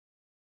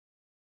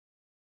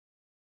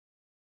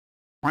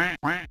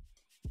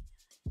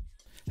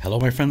Hello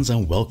my friends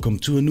and welcome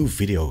to a new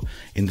video.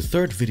 In the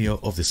third video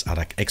of this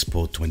ADAC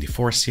Expo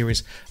 24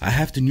 series, I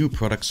have the new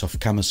products of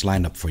Cammus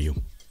lined up for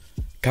you.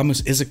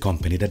 Cammus is a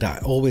company that I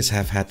always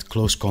have had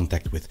close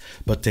contact with,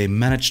 but they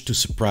managed to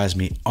surprise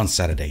me on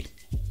Saturday.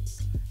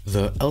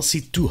 The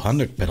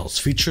LC200 pedals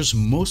features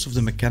most of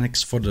the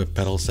mechanics for the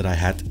pedals that I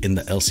had in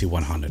the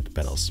LC100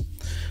 pedals.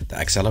 The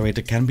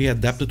accelerator can be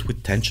adapted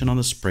with tension on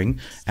the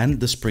spring and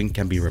the spring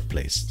can be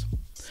replaced.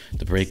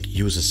 The brake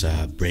uses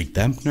a brake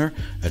dampener,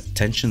 a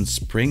tension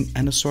spring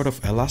and a sort of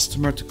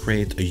elastomer to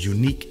create a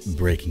unique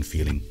braking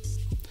feeling.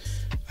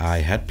 I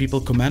had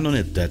people comment on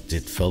it that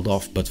it felt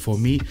off, but for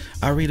me,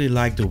 I really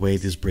like the way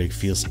this brake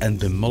feels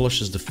and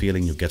demolishes the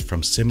feeling you get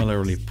from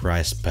similarly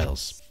priced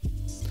pedals.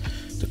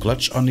 The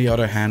clutch on the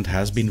other hand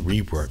has been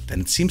reworked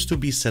and it seems to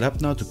be set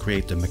up now to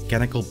create a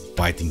mechanical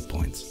biting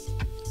point.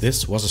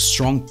 This was a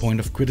strong point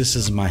of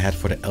criticism I had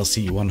for the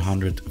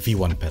LC100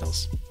 V1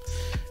 pedals.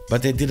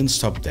 But they didn't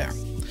stop there.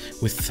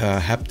 With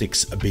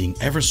haptics being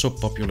ever so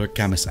popular,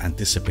 Cammus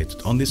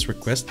anticipated on this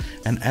request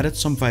and added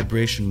some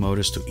vibration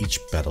motors to each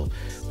pedal,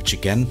 which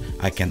again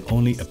I can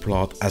only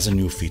applaud as a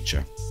new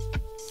feature.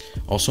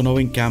 Also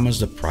knowing Cammus,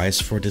 the price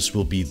for this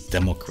will be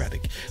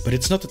democratic, but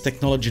it's not the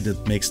technology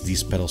that makes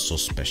these pedals so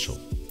special.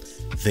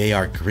 They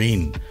are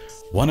green.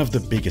 One of the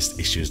biggest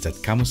issues that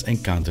Cammus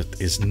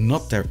encountered is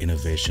not their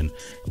innovation,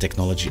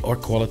 technology or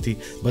quality,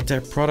 but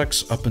their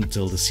products up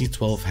until the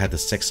C12 had the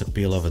sex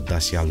appeal of a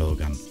Dacia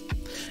Logan.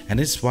 And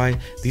this is why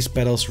these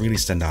pedals really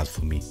stand out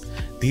for me.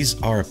 These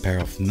are a pair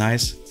of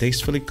nice,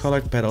 tastefully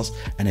colored pedals,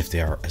 and if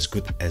they are as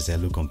good as they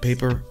look on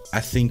paper, I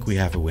think we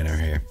have a winner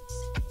here.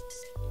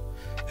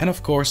 And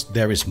of course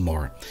there is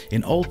more.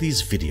 In all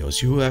these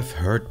videos you have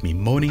heard me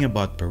moaning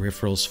about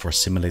peripherals for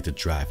simulated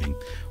driving.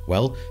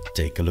 Well,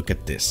 take a look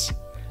at this.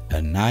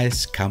 A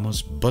nice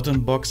Cammus button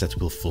box that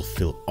will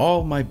fulfill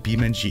all my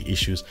BeamNG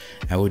issues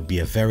and would be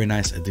a very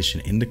nice addition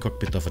in the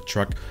cockpit of a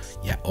truck,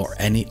 or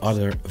any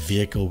other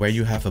vehicle where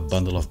you have a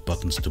bundle of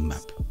buttons to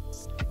map.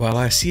 While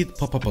I see it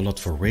pop up a lot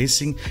for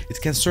racing,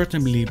 it can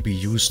certainly be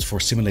used for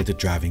simulated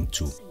driving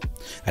too.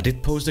 I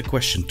did pose the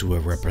question to a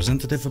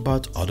representative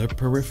about other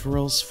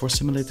peripherals for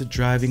simulated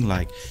driving,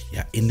 like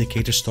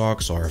indicator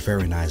stalks or a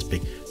very nice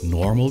big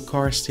normal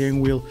car steering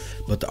wheel,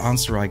 but the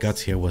answer I got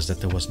here was that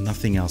there was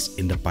nothing else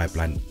in the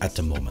pipeline at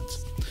the moment.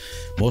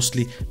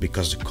 Mostly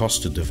because the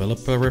cost to develop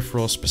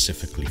peripherals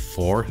specifically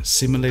for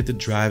simulated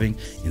driving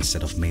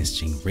instead of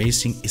mainstream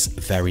racing is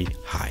very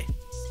high.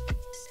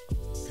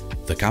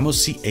 The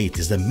Cammus C8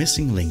 is the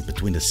missing link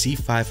between the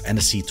C5 and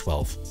the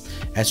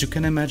C12. As you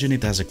can imagine,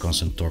 it has a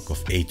constant torque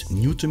of 8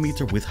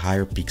 Nm with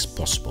higher peaks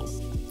possible.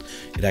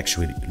 It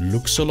actually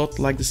looks a lot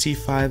like the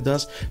C5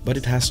 does, but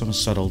it has some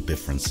subtle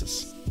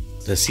differences.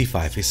 The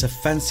C5 is a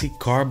fancy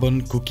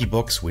carbon cookie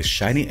box with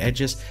shiny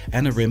edges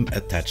and a rim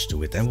attached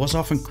to it, and was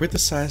often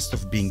criticized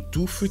of being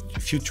too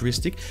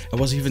futuristic and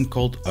was even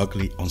called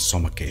ugly on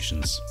some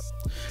occasions.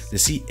 The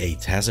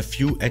C8 has a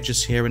few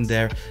edges here and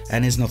there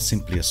and is not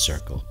simply a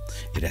circle.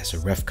 It has a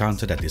rev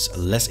counter that is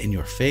less in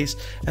your face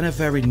and a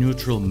very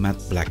neutral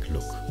matte black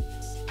look.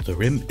 The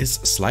rim is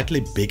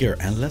slightly bigger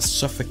and less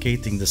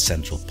suffocating the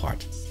central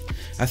part.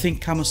 I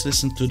think Cammus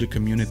listened to the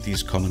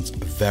community's comments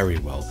very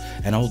well,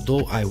 and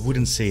although I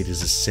wouldn't say it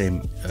is the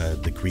same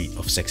degree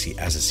of sexy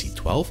as a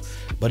C12,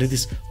 but it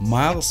is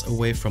miles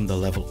away from the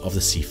level of the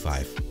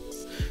C5.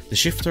 The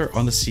shifter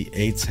on the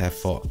C8s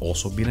have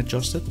also been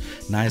adjusted.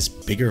 Nice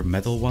bigger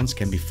metal ones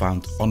can be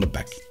found on the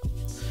back.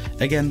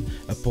 Again,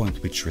 a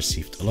point which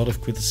received a lot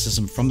of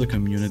criticism from the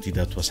community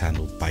that was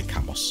handled by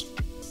Cammus.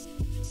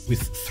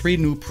 With 3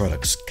 new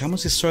products,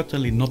 Cammus is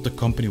certainly not the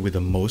company with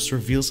the most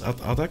reveals at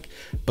ADAC,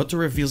 but the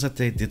reveals that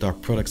they did are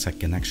products I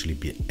can actually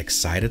be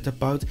excited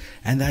about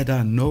and that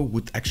I know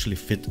would actually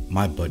fit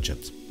my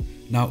budget.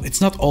 Now,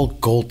 it's not all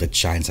gold that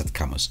shines at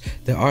Cammus.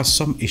 There are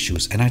some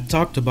issues and I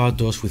talked about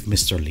those with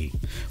Mr. Lee.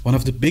 One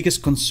of the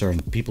biggest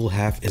concerns people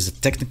have is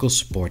the technical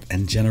support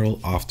and general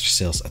after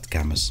sales at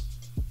Cammus.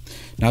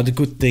 Now the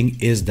good thing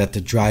is that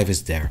the drive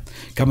is there.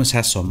 Cammus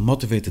has some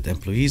motivated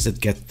employees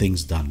that get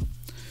things done.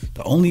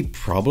 The only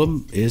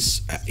problem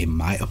is, in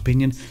my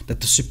opinion,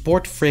 that the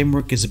support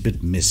framework is a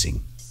bit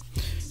missing.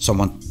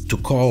 Someone to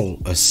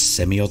call, a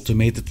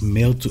semi-automated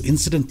mail to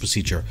incident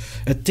procedure,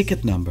 a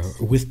ticket number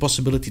with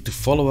possibility to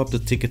follow up the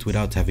ticket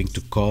without having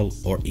to call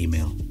or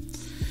email.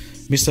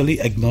 Mr. Lee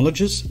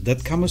acknowledges that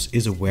Cammus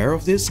is aware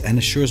of this and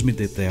assures me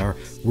that they are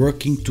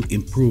working to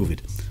improve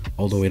it,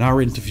 although in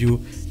our interview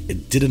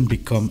it didn't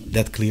become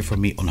that clear for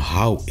me on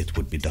how it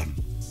would be done.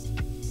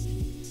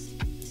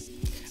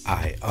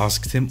 I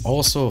asked him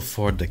also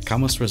for the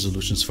Cammus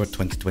resolutions for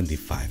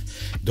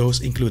 2025.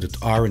 Those included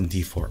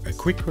R&D for a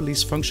quick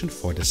release function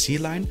for the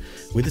C-line,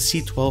 with the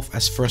C12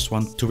 as first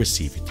one to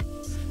receive it.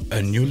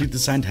 A newly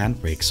designed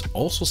handbrakes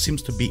also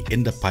seems to be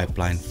in the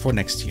pipeline for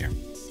next year.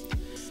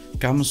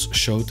 Cammus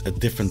showed a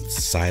different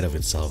side of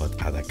itself at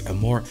ADAC, a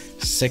more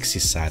sexy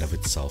side of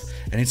itself,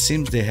 and it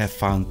seems they have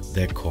found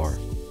their core.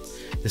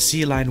 The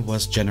C line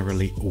was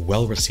generally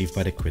well received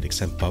by the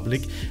critics and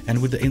public,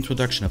 and with the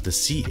introduction of the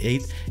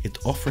C8 it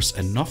offers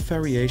enough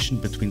variation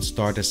between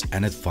starters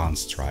and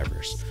advanced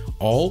drivers,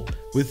 all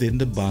within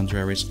the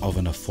boundaries of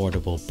an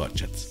affordable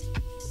budget.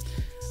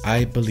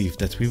 I believe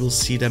that we will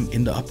see them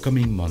in the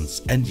upcoming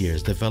months and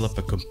years develop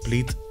a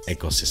complete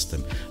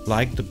ecosystem,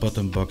 like the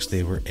button box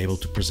they were able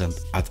to present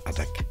at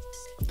ADAC.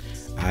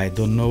 I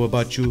don't know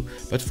about you,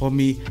 but for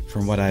me,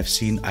 from what I've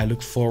seen, I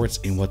look forward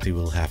in what they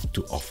will have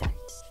to offer.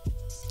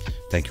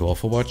 Thank you all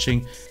for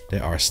watching.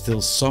 There are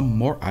still some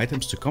more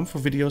items to come for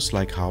videos,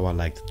 like how I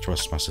like the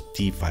Thrustmaster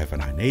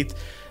T598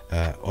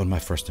 on my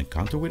first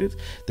encounter with it.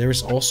 There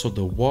is also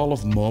the Wall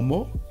of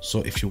Momo,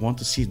 so if you want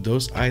to see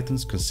those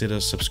items, consider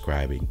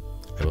subscribing.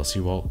 I will see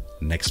you all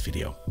next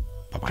video.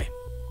 Bye bye.